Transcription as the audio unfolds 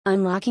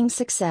Unlocking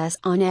success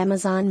on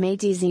Amazon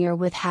made easier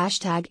with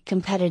hashtag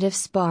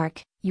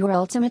CompetitiveSpark, your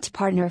ultimate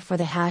partner for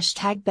the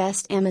hashtag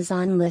best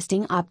Amazon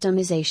listing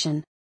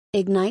optimization.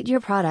 Ignite your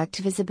product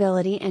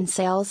visibility and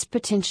sales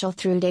potential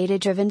through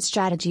data-driven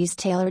strategies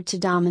tailored to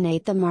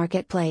dominate the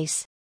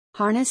marketplace.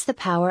 Harness the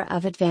power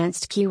of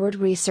advanced keyword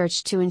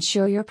research to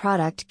ensure your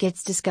product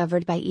gets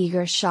discovered by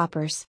eager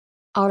shoppers.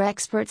 Our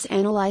experts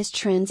analyze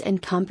trends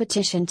and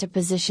competition to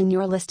position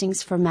your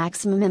listings for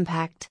maximum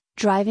impact,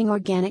 driving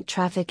organic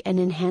traffic and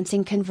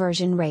enhancing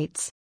conversion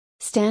rates.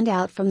 Stand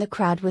out from the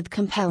crowd with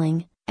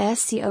compelling,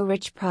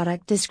 SEO-rich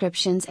product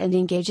descriptions and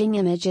engaging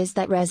images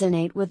that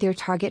resonate with your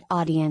target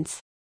audience.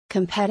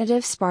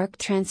 CompetitiveSpark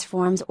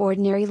transforms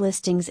ordinary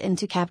listings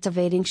into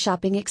captivating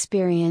shopping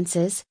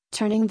experiences,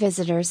 turning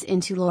visitors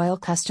into loyal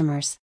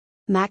customers.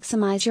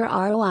 Maximize your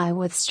ROI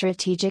with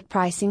strategic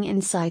pricing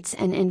insights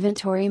and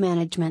inventory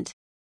management.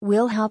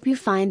 We'll help you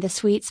find the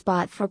sweet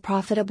spot for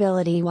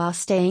profitability while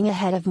staying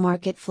ahead of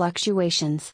market fluctuations.